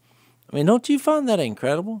facts, I mean, don't you find that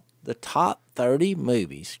incredible? The top 30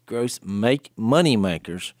 movies, money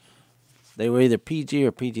makers, they were either PG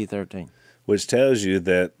or PG-13. Which tells you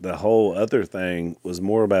that the whole other thing was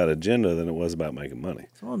more about agenda than it was about making money.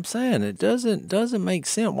 That's what I'm saying. It doesn't make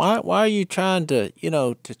sense. Why are you trying to,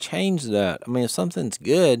 to change that? I mean, if something's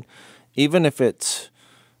good, even if it's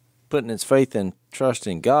putting its faith and trust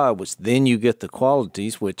in God, which then you get the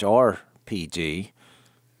qualities which are PG.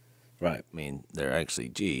 Right. I mean, they're actually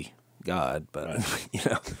G, God, but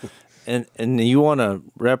right. and you want to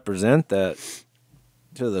represent that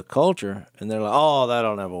to the culture, and they're like, oh,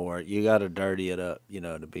 that'll never work. You got to dirty it up,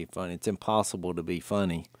 to be funny. It's impossible to be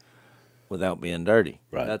funny without being dirty.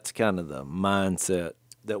 Right. That's kind of the mindset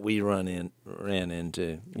that we ran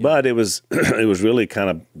into. But it was really kind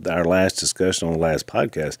of our last discussion on the last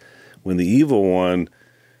podcast when the evil one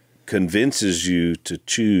convinces you to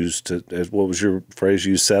choose to, as what was your phrase,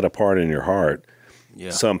 you set apart in your heart,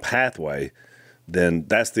 some pathway. Then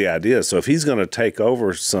that's the idea. So if he's going to take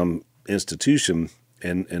over some institution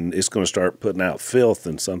and it's going to start putting out filth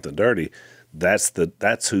and something dirty,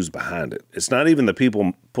 that's who's behind it. It's not even the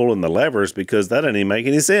people pulling the levers because that doesn't even make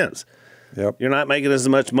any sense. Yep. You're not making as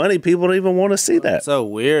much money. People don't even want to see that. It's so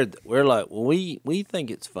weird. We're like, well, we think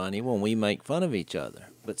it's funny when we make fun of each other.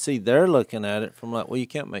 But see, they're looking at it from like, well, you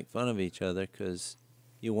can't make fun of each other because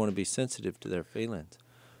you want to be sensitive to their feelings.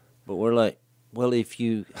 But we're like, well, if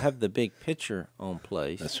you have the big picture on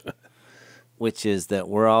place, that's right, which is that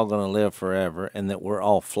we're all going to live forever and that we're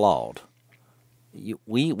all flawed.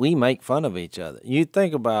 We make fun of each other. You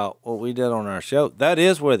think about what we did on our show. That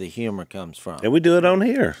is where the humor comes from. and we do it on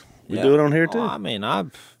here. We do it on here too. Oh, I mean,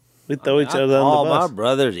 we throw each other call under the bus. my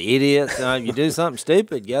brothers idiots. You do something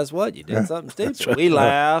stupid, guess what? You did something stupid. Right. We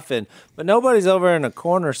laugh, but nobody's over in a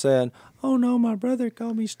corner saying, oh, no, my brother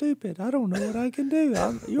called me stupid. I don't know what I can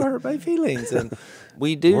do. You hurt my feelings. And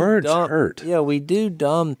we do Words hurt. Yeah, we do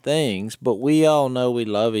dumb things, but we all know we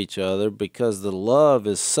love each other because the love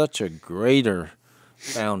is such a greater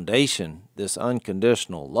foundation, this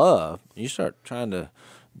unconditional love. You start trying to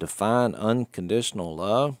define unconditional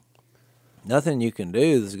love, nothing you can do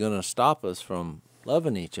is going to stop us from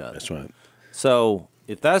loving each other. That's right. So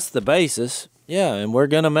if that's the basis, and we're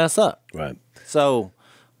going to mess up. Right. So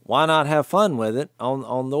why not have fun with it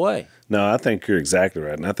on the way? No, I think you're exactly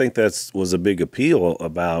right. And I think that was a big appeal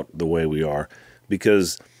about the way we are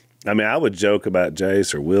because, I mean, I would joke about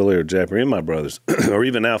Jase or Willie or Jeff or any of my brothers or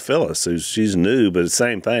even now Phyllis, she's new, but it's the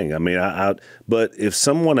same thing. I mean, but if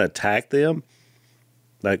someone attacked them,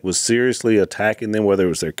 like was seriously attacking them, whether it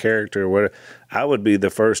was their character or whatever, I would be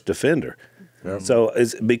the first defender. Yep. So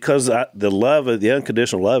it's because the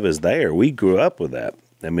unconditional love is there. We grew up with that.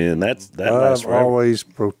 I mean, that love always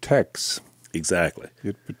protects. Exactly.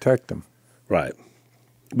 You protect them. Right.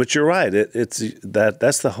 But you're right. That's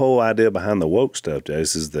the whole idea behind the woke stuff,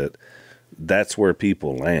 Jase, is that's where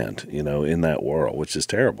people land, in that world, which is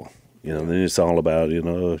terrible. Then it's all about,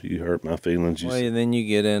 you hurt my feelings. Well, then you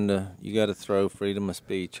get into, you got to throw freedom of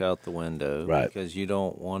speech out the window. Right. Because you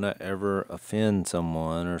don't want to ever offend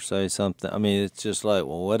someone or say something. I mean, it's just like,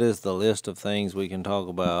 well, what is the list of things we can talk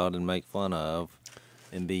about and make fun of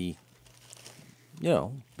and be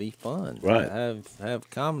be fun. Right. Have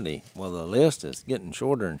comedy. Well, the list is getting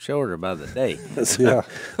shorter and shorter by the day. Yeah.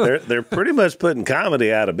 They're pretty much putting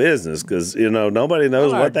comedy out of business because nobody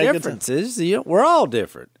knows what they Our can. difference is, we're all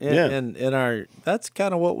different. Yeah. And that's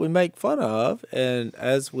kind of what we make fun of. And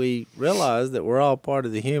as we realize that we're all part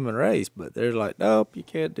of the human race, but they're like, nope, you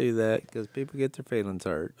can't do that because people get their feelings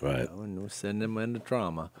hurt. Right. And we send them into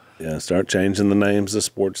trauma. Yeah, start changing the names of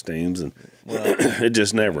sports teams, and it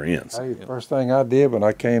just never ends. Hey, first thing I did when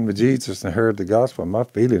I came to Jesus and heard the gospel, my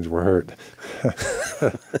feelings were hurt.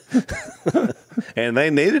 And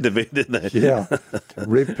they needed to be, didn't they? Yeah.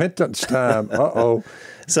 Repentance time. Uh-oh.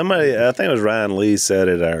 Somebody, I think it was Ryan Lee, said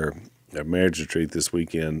at our marriage retreat this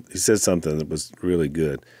weekend, he said something that was really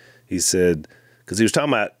good. He said, because he was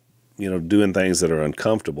talking about, doing things that are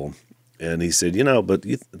uncomfortable. And he said, but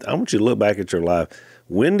I want you to look back at your life.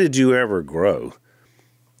 When did you ever grow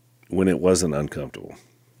when it wasn't uncomfortable?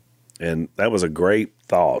 And that was a great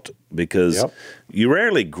thought because you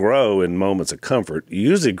rarely grow in moments of comfort. You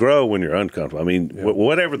usually grow when you're uncomfortable. I mean,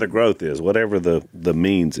 whatever the growth is, whatever the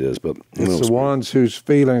means is. But it's the ones whose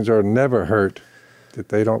feelings are never hurt that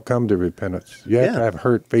they don't come to repentance. You have to have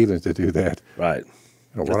hurt feelings to do that. Right.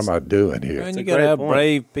 What am I doing here? And you got to have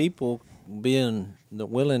brave people being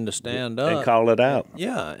willing to stand up and call it out.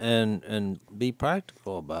 Yeah, and be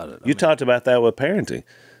practical about it. You talked about that with parenting.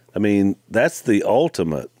 I mean, that's the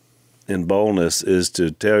ultimate in boldness, is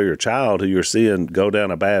to tell your child who you're seeing go down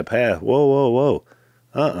a bad path, whoa.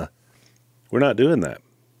 We're not doing that.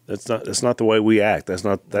 That's not the way we act. That's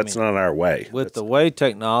not our way. With the way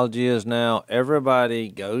technology is now, everybody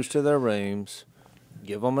goes to their rooms,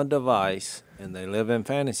 give them a device, and they live in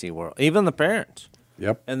fantasy world. Even the parents.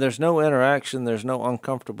 Yep. And there's no interaction, there's no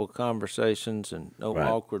uncomfortable conversations and no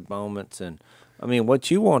awkward moments. And I mean, what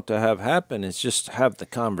you want to have happen is just have the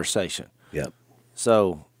conversation. Yep.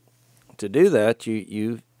 So to do that,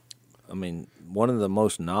 one of the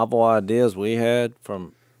most novel ideas we had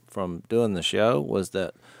from doing the show was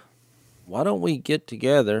that why don't we get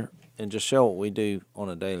together and just show what we do on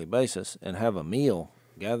a daily basis and have a meal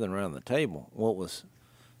gathering around the table. What was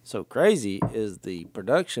so crazy is the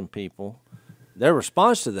production people, their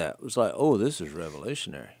response to that was like, oh, this is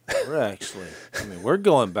revolutionary. We're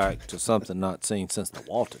going back to something not seen since the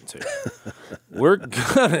Waltons here. We're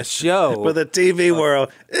going to show. For the TV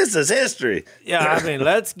world, this is history. Yeah,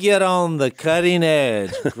 let's get on the cutting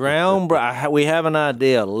edge. We have an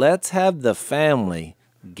idea. Let's have the family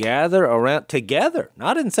gather around together,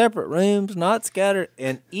 not in separate rooms, not scattered,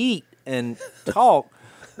 and eat and talk.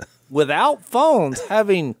 Without phones,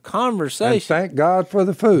 having conversation. And thank God for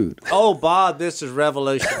the food. Oh, Bob, this is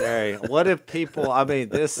revolutionary. What if people?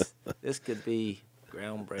 This could be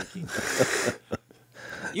groundbreaking.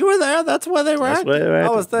 You were there. That's why they were acting. I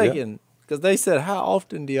was thinking because they said, "How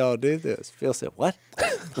often do y'all do this?" Phil said, "What?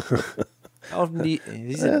 How often do you?"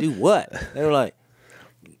 He said, "Do what?" They were like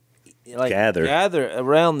gather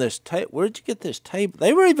around this table. Where'd you get this table?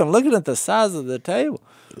 They were even looking at the size of the table.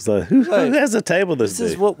 It's like, who has a table this big?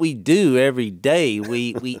 This is what we do every day.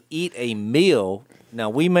 We eat a meal. Now,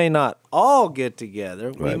 we may not all get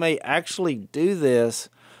together. Right. We may actually do this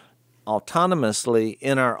autonomously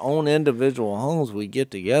in our own individual homes. We get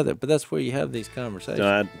together, but that's where you have these conversations.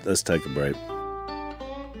 No, let's take a break.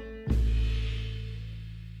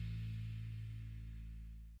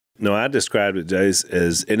 No, I described it, Jase,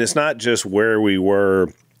 as, and it's not just where we were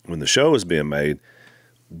when the show was being made.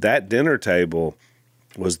 That dinner table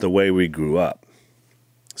was the way we grew up.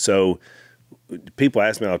 So people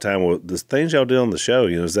ask me all the time, well, the things y'all do on the show,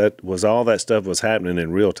 was all that stuff was happening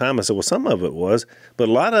in real time? I said, well, some of it was, but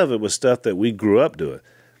a lot of it was stuff that we grew up doing.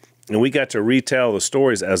 And we got to retell the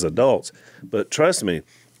stories as adults. But trust me,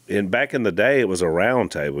 back in the day, it was a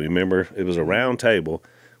round table. You remember? It was a round table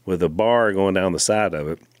with a bar going down the side of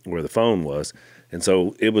it where the phone was. And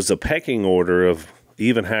so it was a pecking order of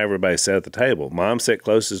even how everybody sat at the table. Mom sat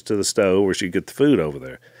closest to the stove where she'd get the food over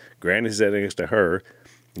there. Granny sat next to her.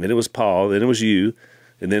 Then it was Paul. Then it was you.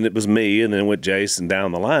 And then it was me. And then with Jason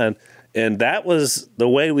down the line. And that was the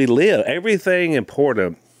way we lived. Everything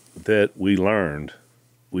important that we learned,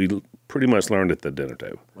 we pretty much learned at the dinner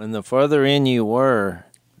table. When the further in you were,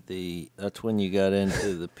 that's when you got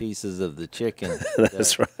into the pieces of the chicken.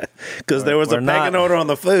 That's right. Because there was a pecking order on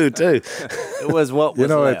the food, too. It was what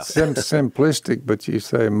was left. It's simplistic, but you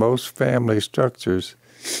say most family structures,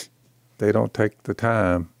 they don't take the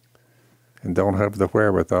time and don't have the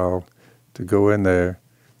wherewithal to go in there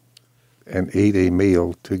and eat a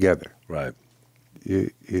meal together. Right.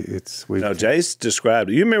 Now, Jase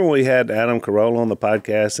described it. You remember when we had Adam Carolla on the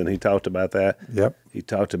podcast and he talked about that? Yep. He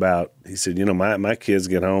said, my kids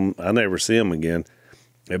get home, I never see them again.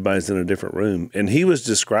 Everybody's in a different room. And he was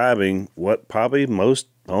describing what probably most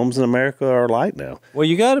homes in America are like now. Well,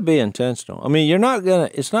 you got to be intentional. I mean,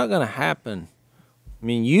 it's not going to happen. I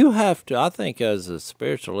mean, you have to, I think, as a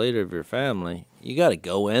spiritual leader of your family, you got to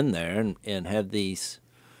go in there and have these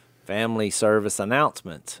family service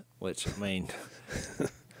announcements, which, I mean,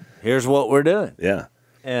 here's what we're doing. Yeah.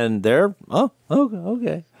 And they're, oh,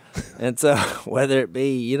 okay. And so whether it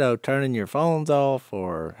be, you know, turning your phones off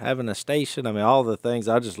or having a station, I mean, all the things,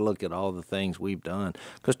 I just look at all the things we've done.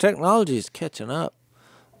 Because technology is catching up.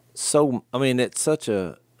 So, I mean, it's such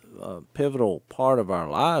a pivotal part of our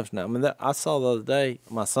lives now. I mean, I saw the other day,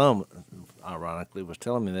 my son, ironically, was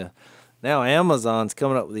telling me this. Now Amazon's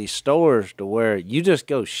coming up with these stores to where you just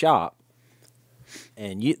go shop,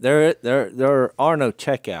 and there are no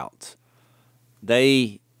checkouts.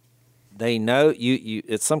 They know you.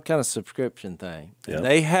 It's some kind of subscription thing. Yep.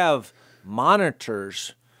 They have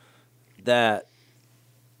monitors that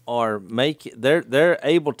are they're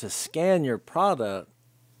able to scan your product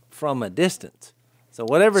from a distance. So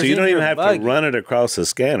whatever's So you in don't even your have buggy, to run it across the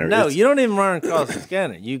scanner. No, you don't even run across the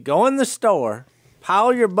scanner. You go in the store,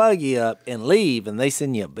 pile your buggy up, and leave, and they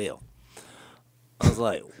send you a bill. I was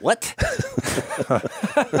like, what?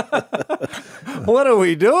 What are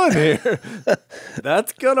we doing here?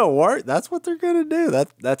 That's going to work. That's what they're going to do.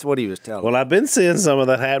 That's what he was telling me. Well, I've been seeing some of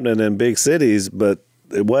that happening in big cities, but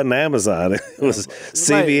it wasn't Amazon. It was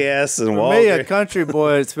CVS and Walgreens. For me, a country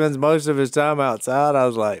boy that spends most of his time outside, I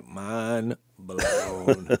was like, mind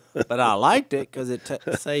blown. But I liked it because it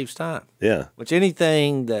saves time. Yeah. Which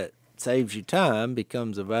anything that saves you time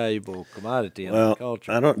becomes a valuable commodity in our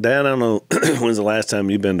culture. I don't know when's the last time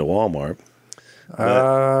you've been to Walmart.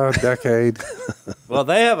 Decade. Well,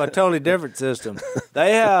 they have a totally different system.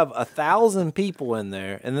 They have 1,000 people in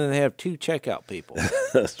there, and then they have 2 checkout people.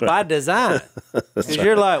 That's right. By design. Because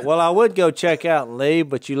you're like, well, I would go check out and leave,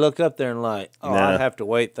 but you look up there and like, oh, Nah. I'd have to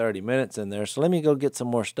wait 30 minutes in there, so let me go get some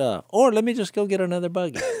more stuff. Or let me just go get another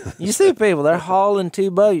buggy. You see people, they're hauling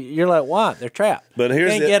 2 buggies. You're like, why? They're trapped. But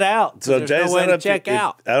here's you can't get out. So There's Jason, no way to check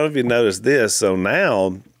out. I don't know if you noticed this. So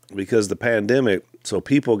now, because of the pandemic, so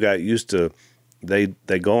people got used to, they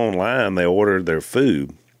go online, they order their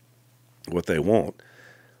food, what they want.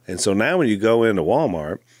 And so now when you go into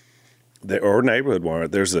Walmart or neighborhood Walmart,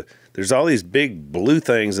 there's all these big blue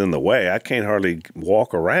things in the way. I can't hardly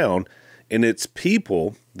walk around. And it's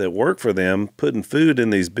people that work for them putting food in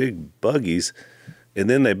these big buggies, and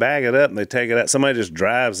then they bag it up and they take it out. Somebody just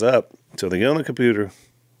drives up. So they get on the computer.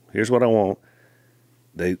 Here's what I want.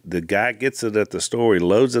 The guy gets it at the store. He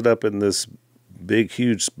loads it up in this big,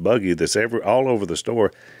 huge buggy that's all over the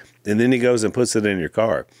store, and then he goes and puts it in your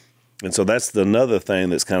car. And so that's another thing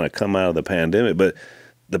that's kind of come out of the pandemic. But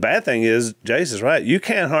the bad thing is, Jase is right. You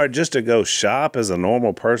can't hard just to go shop as a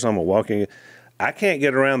normal person. I'm walking. I can't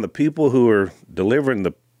get around the people who are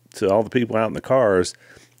delivering to all the people out in the cars,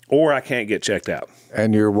 or I can't get checked out.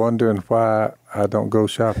 And you're wondering why I don't go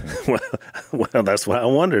shopping. Well, that's why I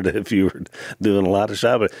wondered if you were doing a lot of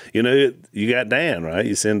shopping. You know, you got Dan, right?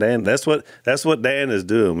 You send Dan. That's what Dan is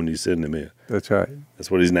doing when you send him in. That's right. That's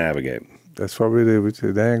what he's navigating. That's what we do. We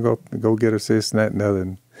say, Dan, go get us this and that and other,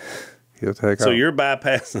 and he'll take off. So you're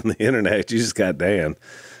bypassing the internet. You just got Dan.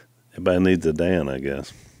 Everybody needs a Dan, I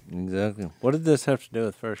guess. Exactly. What did this have to do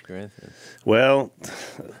with 1 Corinthians? Well,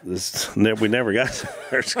 we never got to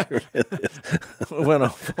 1 Corinthians. We went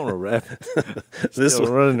off on a rabbit. This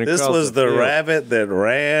was the rabbit that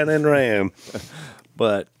ran and ran.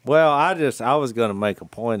 But, well, I was going to make a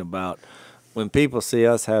point about when people see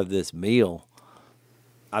us have this meal,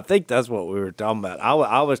 I think that's what we were talking about.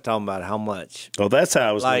 I was talking about how much. Oh, that's how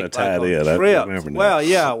I was going to tie it in. Trips. I remember now. Well,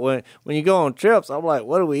 yeah, when you go on trips, I'm like,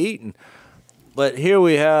 what are we eating? But here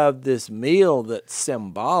we have this meal that's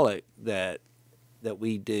symbolic that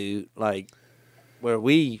we do, like where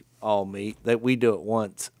we all meet, that we do it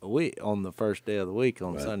once a week on the first day of the week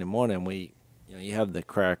on Sunday morning. You have the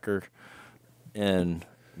cracker and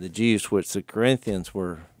the juice, which the Corinthians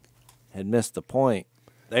had missed the point.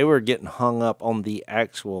 They were getting hung up on the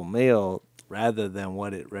actual meal rather than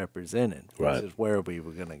what it represented, which is where we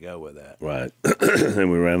were going to go with that. Right. And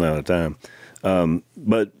we ran out of time.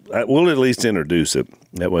 But we'll at least introduce it.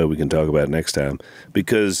 That way we can talk about it next time.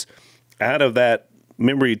 Because out of that,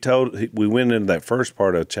 remember we went into that first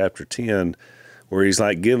part of chapter 10 where he's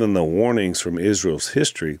like giving the warnings from Israel's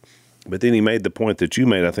history. But then he made the point that you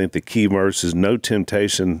made. I think the key verse is, no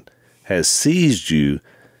temptation has seized you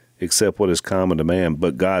except what is common to man,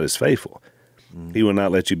 but God is faithful. He will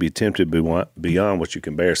not let you be tempted beyond what you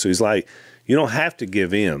can bear. So he's like, you don't have to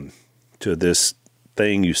give in to this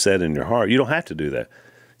thing you set in your heart. You don't have to do that.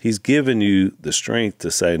 He's given you the strength to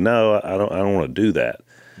say, no, I don't want to do that.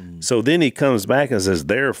 So then he comes back and says,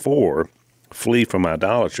 therefore, flee from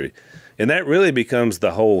idolatry. And that really becomes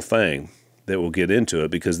the whole thing that we'll get into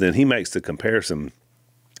it, because then he makes the comparison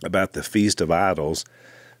about the Feast of Idols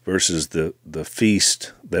versus the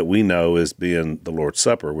feast that we know as being the Lord's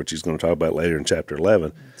Supper, which he's going to talk about later in chapter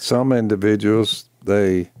 11. Some individuals,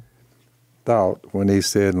 they thought when he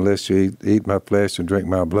said, unless you eat my flesh and drink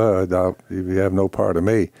my blood, you have no part of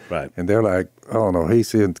me. Right. And they're like, oh, no, he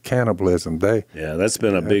said cannibalism. Yeah, that's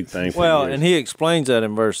been a big thing for Well, years. and he explains that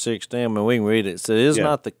in verse 16. I mean, we can read it. It says, is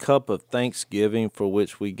not the cup of thanksgiving for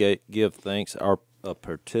which we give thanks our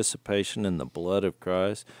participation in the blood of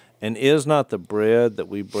Christ? And is not the bread that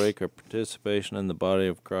we break our participation in the body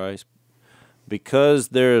of Christ? Because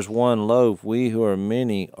there is one loaf, we who are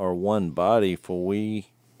many are one body, for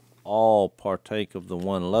we all partake of the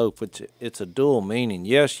one loaf, which it's a dual meaning.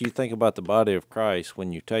 Yes, you think about the body of Christ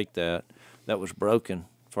when you take that was broken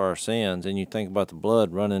for our sins, and you think about the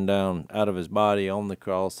blood running down out of his body on the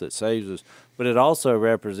cross that saves us, but it also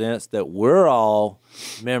represents that we're all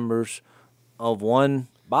members of one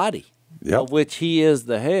body, of which he is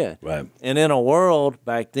the head. Right. And in a world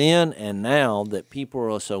back then and now that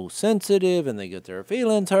people are so sensitive and they get their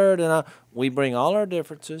feelings hurt, and we bring all our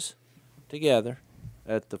differences together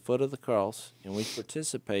at the foot of the cross, and we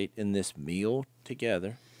participate in this meal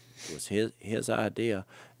together. It was his idea.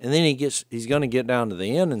 And then he's going to get down to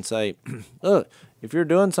the end and say, look, if you're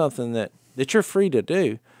doing something that you're free to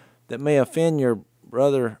do that may offend your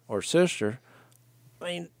brother or sister, I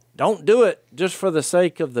mean, don't do it just for the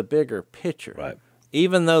sake of the bigger picture. Right.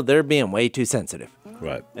 Even though they're being way too sensitive.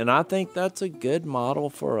 Right. And I think that's a good model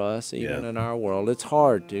for us, even in our world. It's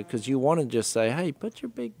hard to, because you want to just say, hey, put your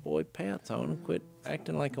big boy pants on and quit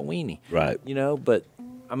acting like a weenie. Right. You know, but,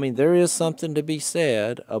 I mean, there is something to be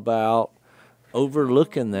said about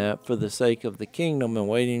overlooking that for the sake of the kingdom and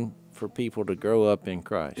waiting for people to grow up in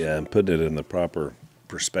Christ. Yeah, and putting it in the proper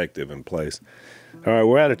perspective and place. All right,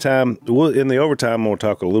 we're out of time. In the overtime, we'll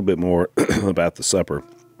talk a little bit more about the supper,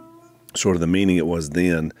 sort of the meaning it was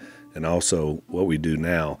then, and also what we do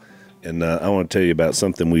now. And I want to tell you about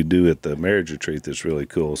something we do at the marriage retreat that's really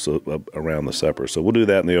cool. So around the supper. So we'll do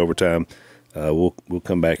that in the overtime. We'll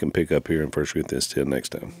come back and pick up here in 1 Corinthians 10 next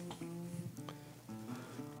time.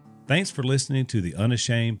 Thanks for listening to the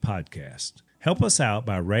Unashamed podcast. Help us out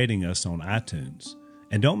by rating us on iTunes.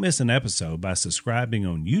 And don't miss an episode by subscribing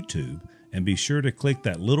on YouTube, and be sure to click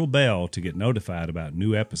that little bell to get notified about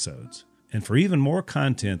new episodes. And for even more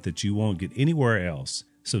content that you won't get anywhere else,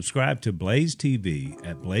 subscribe to Blaze TV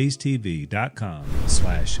at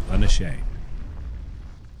blazetv.com/unashamed.